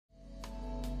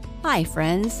Hi,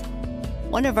 friends.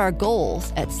 One of our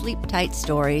goals at Sleep Tight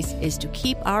Stories is to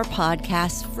keep our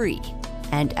podcasts free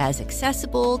and as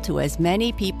accessible to as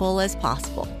many people as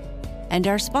possible. And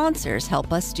our sponsors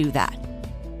help us do that.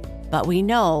 But we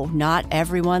know not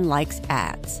everyone likes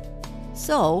ads.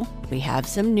 So we have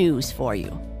some news for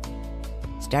you.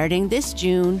 Starting this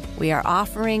June, we are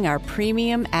offering our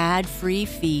premium ad-free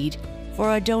feed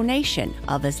for a donation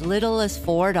of as little as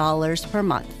 $4 per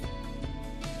month.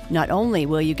 Not only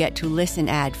will you get to listen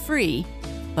ad-free,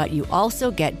 but you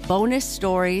also get bonus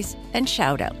stories and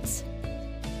shout-outs.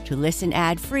 To listen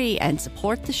ad-free and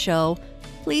support the show,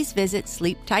 please visit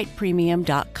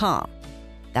sleeptightpremium.com.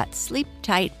 That's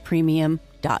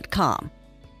sleeptightpremium.com.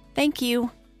 Thank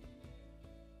you.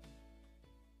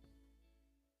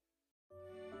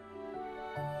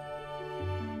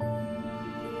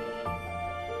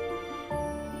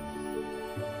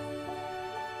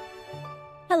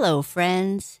 Hello,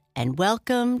 friends, and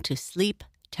welcome to Sleep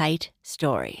Tight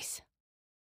Stories.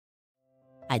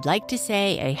 I'd like to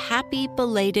say a happy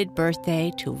belated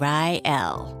birthday to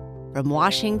Rael from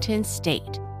Washington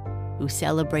State, who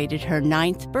celebrated her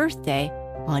 9th birthday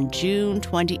on June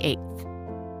 28th.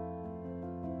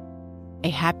 A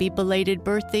happy belated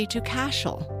birthday to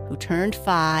Cashel, who turned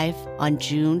 5 on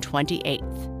June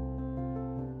 28th.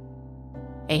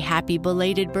 A happy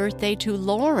belated birthday to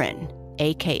Lauren,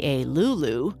 a.k.a.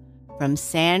 Lulu, from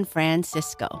San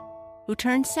Francisco, who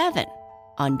turned 7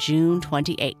 on June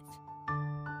 28th.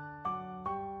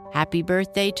 Happy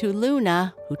birthday to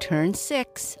Luna, who turned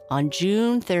 6 on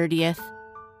June 30th.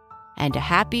 And a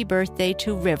happy birthday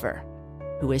to River,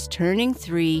 who is turning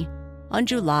 3 on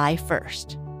July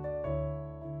 1st.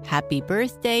 Happy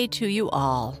birthday to you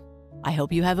all. I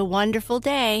hope you have a wonderful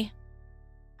day.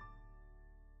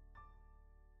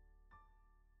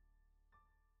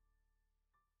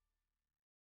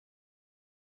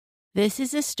 This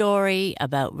is a story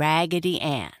about Raggedy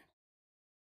Ann.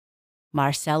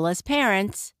 Marcella's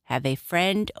parents have a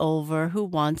friend over who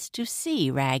wants to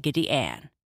see Raggedy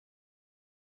Ann.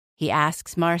 He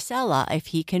asks Marcella if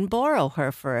he can borrow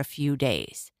her for a few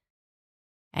days.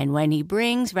 And when he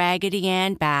brings Raggedy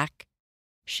Ann back,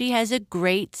 she has a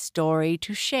great story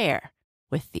to share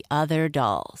with the other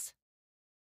dolls.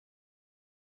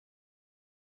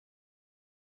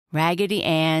 Raggedy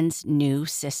Ann's new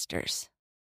sisters.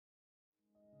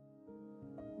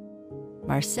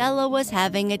 Marcella was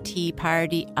having a tea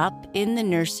party up in the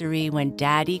nursery when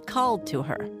Daddy called to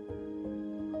her.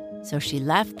 So she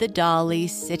left the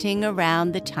dollies sitting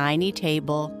around the tiny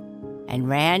table and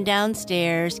ran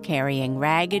downstairs carrying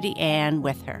Raggedy Ann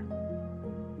with her.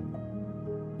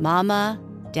 Mama,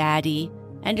 Daddy,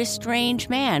 and a strange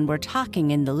man were talking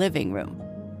in the living room,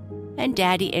 and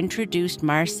Daddy introduced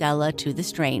Marcella to the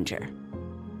stranger.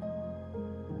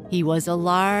 He was a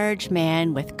large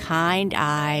man with kind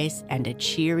eyes and a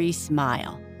cheery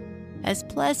smile, as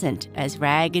pleasant as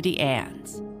Raggedy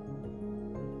Ann's.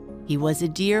 He was a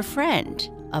dear friend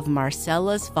of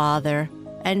Marcella's father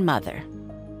and mother.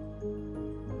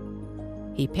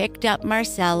 He picked up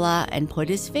Marcella and put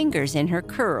his fingers in her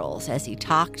curls as he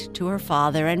talked to her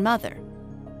father and mother.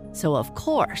 So, of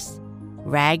course,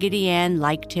 Raggedy Ann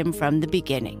liked him from the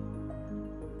beginning.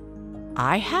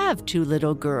 "I have 2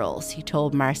 little girls," he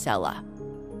told Marcella.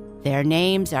 "Their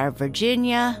names are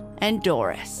Virginia and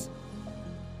Doris.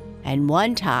 And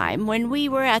one time when we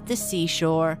were at the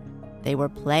seashore, they were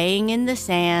playing in the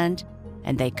sand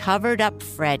and they covered up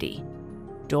Freddie,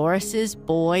 Doris's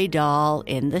boy doll,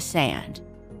 in the sand.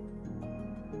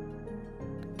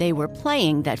 They were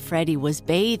playing that Freddie was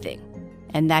bathing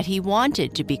and that he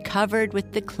wanted to be covered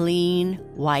with the clean,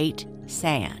 white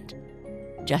sand,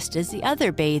 just as the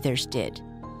other bathers did.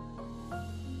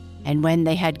 And when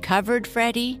they had covered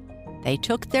Freddie, they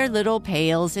took their little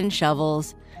pails and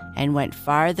shovels and went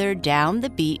farther down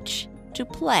the beach to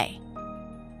play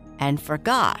and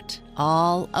forgot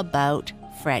all about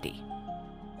Freddie.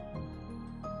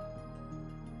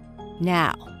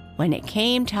 Now, when it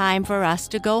came time for us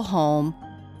to go home,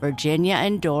 Virginia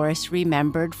and Doris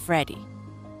remembered Freddie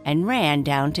and ran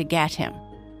down to get him.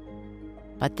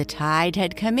 But the tide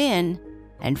had come in,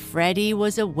 and Freddie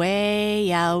was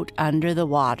away out under the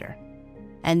water,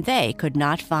 and they could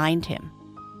not find him.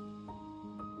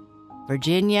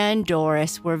 Virginia and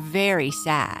Doris were very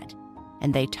sad,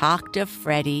 and they talked of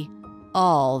Freddie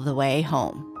all the way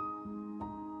home.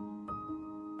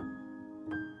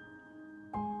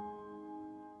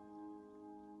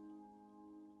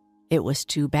 "It was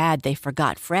too bad they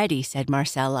forgot Freddie," said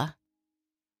Marcella.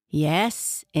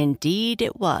 "Yes, indeed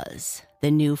it was,"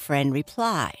 the new friend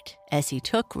replied as he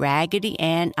took Raggedy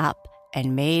Ann up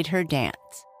and made her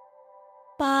dance.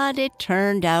 But it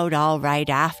turned out all right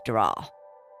after all.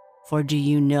 For do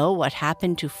you know what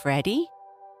happened to Freddie?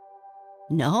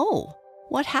 No.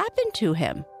 What happened to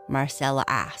him? Marcella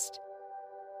asked.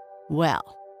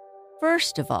 Well,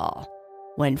 first of all,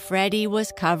 when Freddie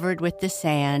was covered with the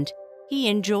sand, he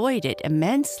enjoyed it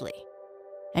immensely,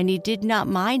 and he did not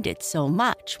mind it so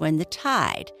much when the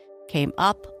tide came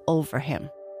up over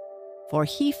him, for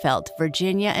he felt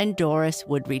Virginia and Doris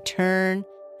would return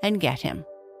and get him.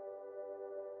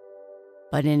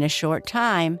 But in a short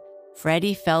time,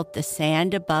 Freddie felt the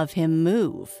sand above him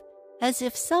move, as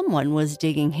if someone was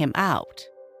digging him out.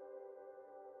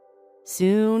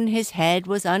 Soon his head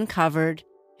was uncovered,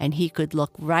 and he could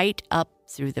look right up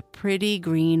through the pretty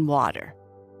green water.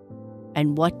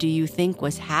 And what do you think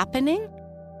was happening?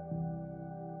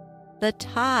 The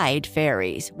tide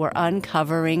fairies were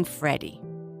uncovering Freddie.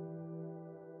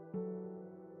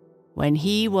 When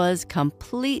he was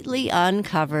completely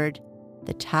uncovered,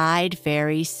 the tide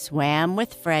fairies swam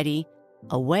with Freddie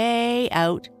away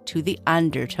out to the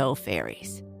undertow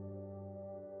fairies.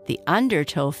 The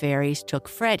undertow fairies took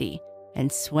Freddie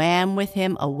and swam with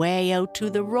him away out to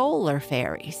the roller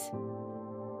fairies.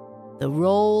 The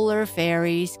roller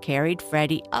fairies carried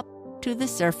Freddie up to the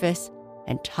surface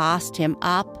and tossed him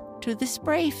up to the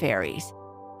spray fairies,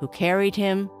 who carried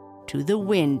him to the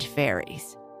wind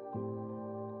fairies.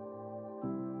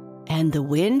 And the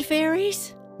wind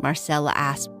fairies? Marcella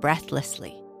asked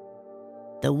breathlessly.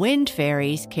 The wind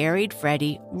fairies carried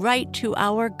Freddie right to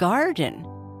our garden,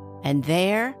 and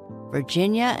there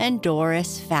Virginia and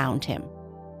Doris found him,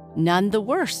 none the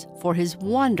worse for his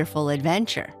wonderful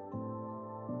adventure.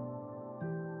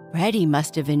 Freddie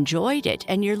must have enjoyed it,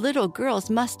 and your little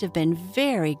girls must have been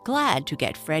very glad to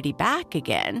get Freddie back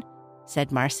again,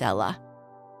 said Marcella.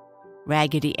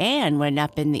 Raggedy Ann went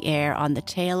up in the air on the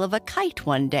tail of a kite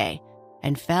one day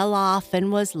and fell off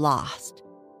and was lost.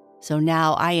 So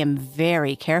now I am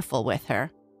very careful with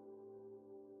her.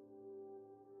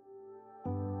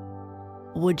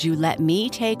 Would you let me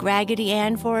take Raggedy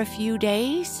Ann for a few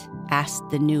days?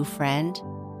 Asked the new friend.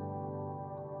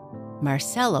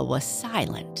 Marcella was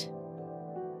silent.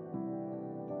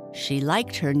 She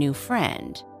liked her new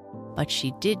friend, but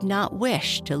she did not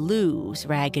wish to lose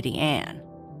Raggedy Ann.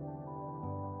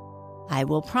 I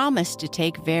will promise to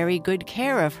take very good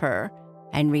care of her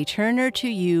and return her to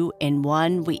you in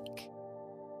 1 week.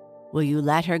 Will you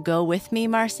let her go with me,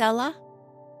 Marcella?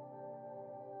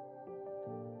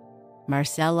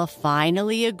 Marcella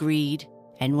finally agreed,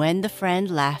 and when the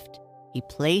friend left, he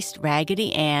placed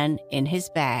Raggedy Ann in his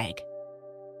bag.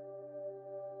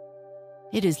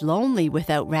 It is lonely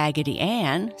without Raggedy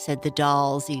Ann, said the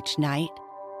dolls each night.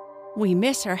 We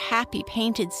miss her happy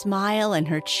painted smile and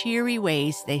her cheery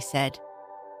ways, they said.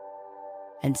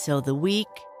 And so the week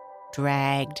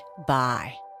dragged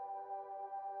by.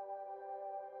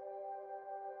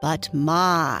 But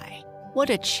my, what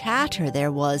a chatter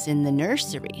there was in the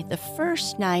nursery the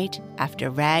first night after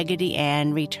Raggedy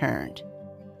Ann returned.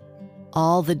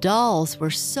 All the dolls were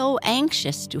so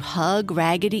anxious to hug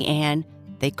Raggedy Ann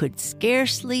they could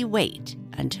scarcely wait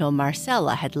until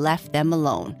Marcella had left them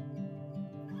alone.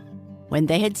 When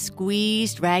they had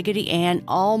squeezed Raggedy Ann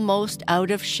almost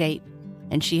out of shape,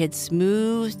 and she had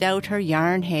smoothed out her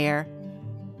yarn hair,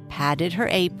 patted her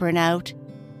apron out,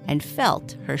 and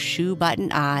felt her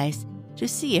shoe-button eyes to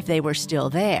see if they were still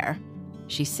there,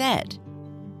 she said,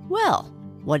 "Well,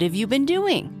 what have you been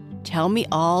doing? Tell me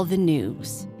all the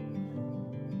news."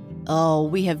 "Oh,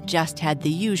 we have just had the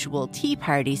usual tea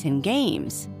parties and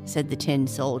games," said the tin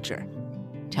soldier.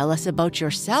 "Tell us about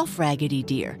yourself, Raggedy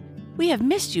dear. We have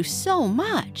missed you so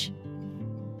much."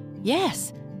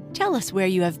 "Yes, tell us where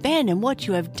you have been and what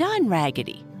you have done,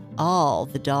 Raggedy," all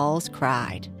the dolls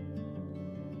cried.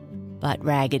 But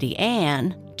Raggedy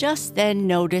Ann just then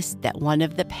noticed that one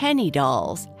of the penny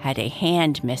dolls had a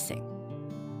hand missing.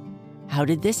 "How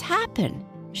did this happen?"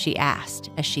 she asked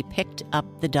as she picked up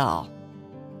the doll.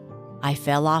 "I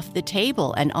fell off the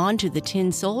table and onto the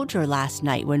tin soldier last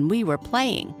night when we were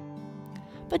playing.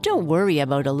 But don't worry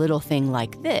about a little thing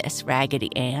like this,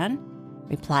 Raggedy Ann,"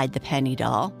 replied the penny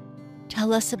doll.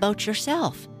 "Tell us about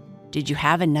yourself. Did you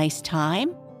have a nice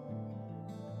time?"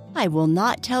 "I will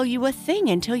not tell you a thing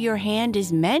until your hand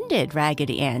is mended,"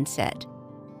 Raggedy Ann said.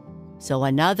 So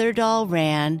another doll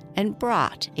ran and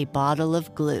brought a bottle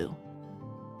of glue.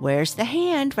 "Where's the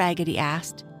hand?" Raggedy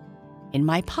asked. "In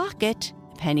my pocket,"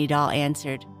 the penny doll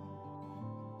answered.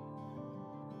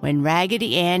 When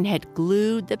Raggedy Ann had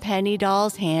glued the penny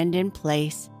doll's hand in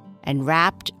place and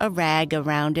wrapped a rag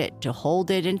around it to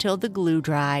hold it until the glue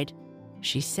dried,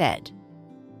 she said,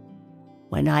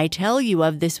 "When I tell you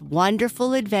of this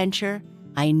wonderful adventure,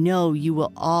 I know you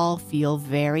will all feel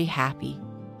very happy.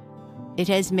 It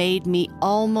has made me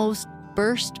almost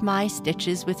burst my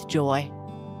stitches with joy."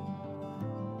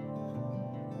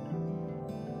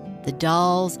 The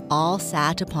dolls all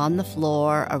sat upon the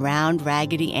floor around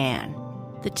Raggedy Ann,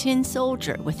 the tin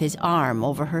soldier with his arm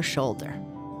over her shoulder.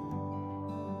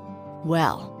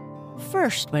 "Well,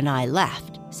 first when I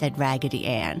left," said Raggedy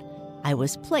Ann, "I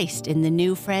was placed in the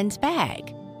new friend's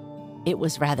bag. It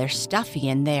was rather stuffy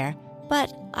in there,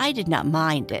 but I did not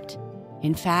mind it.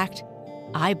 In fact,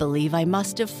 I believe I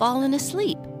must have fallen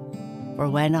asleep, for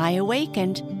when I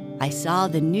awakened, I saw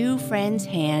the new friend's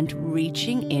hand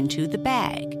reaching into the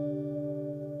bag.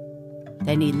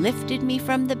 Then he lifted me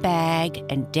from the bag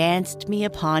and danced me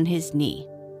upon his knee.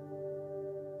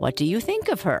 What do you think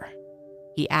of her?"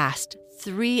 he asked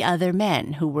 3 other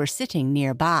men who were sitting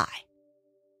nearby.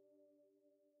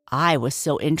 I was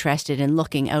so interested in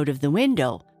looking out of the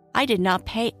window, I did not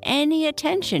pay any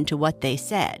attention to what they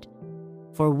said,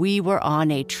 for we were on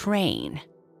a train,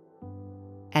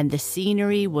 and the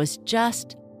scenery was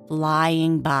just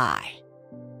flying by.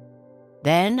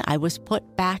 Then I was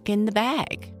put back in the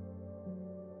bag.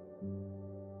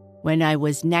 When I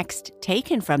was next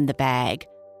taken from the bag,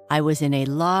 I was in a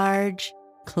large,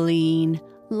 clean,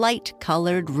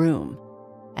 light-colored room,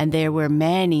 and there were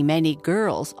many, many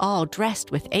girls all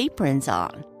dressed with aprons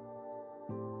on.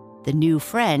 The new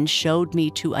friend showed me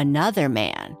to another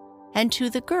man and to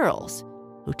the girls,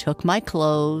 who took my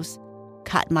clothes,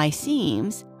 cut my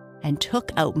seams, and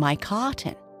took out my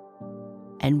cotton.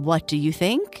 And what do you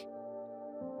think?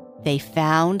 They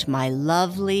found my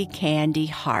lovely candy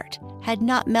heart had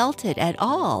not melted at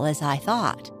all as I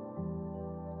thought.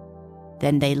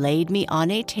 Then they laid me on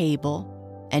a table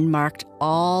and marked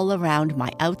all around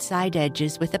my outside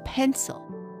edges with a pencil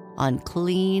on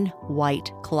clean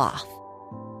white cloth.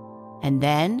 And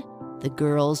then the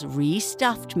girls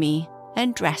re-stuffed me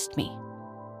and dressed me.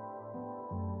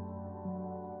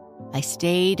 I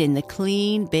stayed in the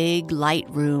clean, big, light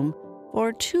room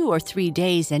for 2 or 3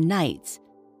 days and nights,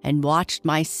 and watched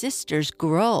my sisters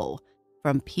grow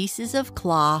from pieces of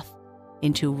cloth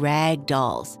into rag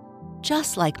dolls,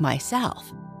 just like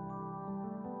myself.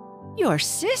 "Your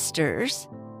sisters?"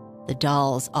 the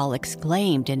dolls all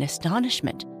exclaimed in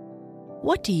astonishment.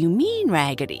 "What do you mean,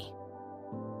 Raggedy?"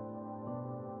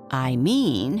 "I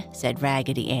mean," said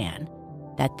Raggedy Ann,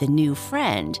 "that the new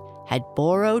friend had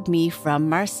borrowed me from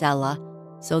Marcella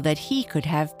so that he could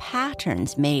have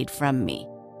patterns made from me.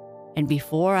 And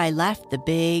before I left the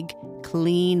big,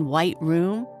 clean white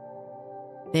room,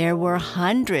 there were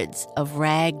hundreds of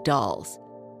rag dolls,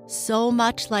 so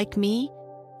much like me,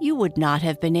 you would not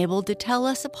have been able to tell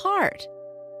us apart."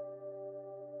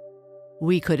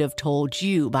 "We could have told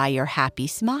you by your happy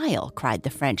smile," cried the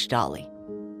French dolly.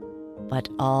 "But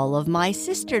all of my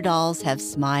sister dolls have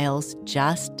smiles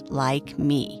just like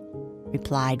me,"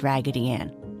 replied Raggedy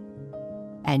Ann.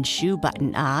 "And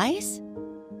shoe-button eyes?"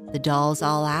 the dolls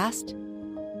all asked.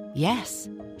 "Yes,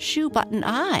 shoe-button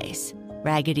eyes,"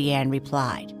 Raggedy Ann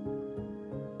replied.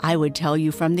 "I would tell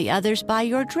you from the others by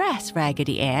your dress,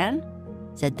 Raggedy Ann,"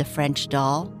 said the French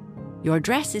doll. "Your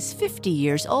dress is 50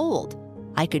 years old.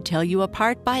 I could tell you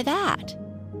apart by that."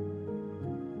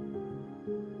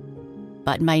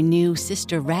 But my new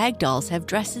sister rag dolls have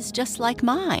dresses just like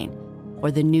mine,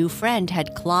 for the new friend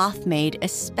had cloth made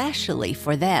especially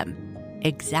for them,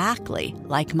 exactly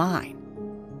like mine.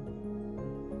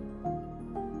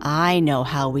 "I know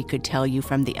how we could tell you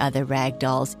from the other rag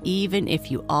dolls even if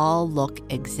you all look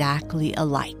exactly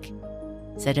alike,"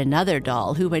 said another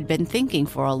doll who had been thinking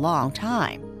for a long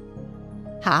time.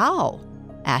 "How?"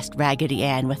 asked Raggedy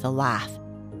Ann with a laugh.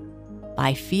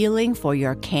 "By feeling for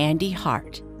your candy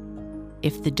heart.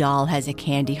 If the doll has a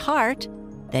candy heart,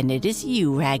 then it is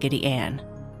you, Raggedy Ann."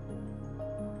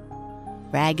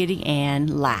 Raggedy Ann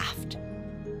laughed.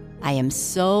 "I am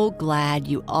so glad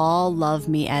you all love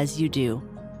me as you do.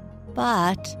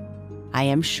 But I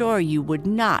am sure you would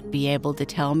not be able to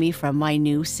tell me from my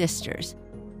new sisters,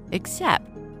 except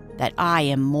that I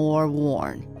am more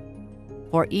worn.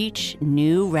 For each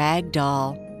new rag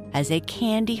doll has a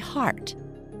candy heart,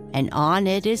 and on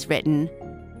it is written,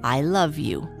 'I love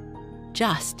you,'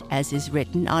 just as is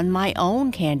written on my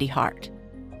own candy heart."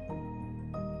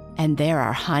 "And there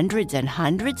are hundreds and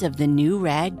hundreds of the new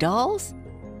rag dolls?"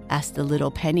 asked the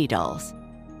little penny dolls.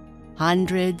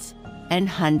 "Hundreds and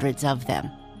hundreds of them,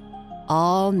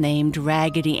 all named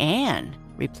Raggedy Ann,"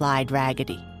 replied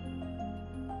Raggedy.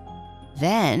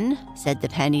 "Then," said the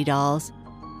penny dolls,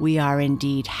 "we are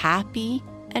indeed happy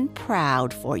and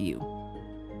proud for you.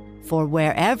 For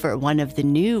wherever one of the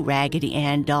new Raggedy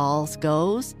Ann dolls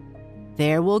goes,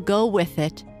 there will go with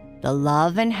it the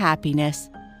love and happiness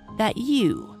that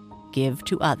you give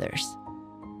to others.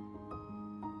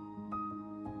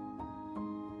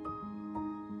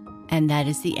 And that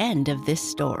is the end of this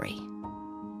story.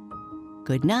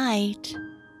 Good night.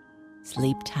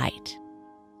 Sleep tight.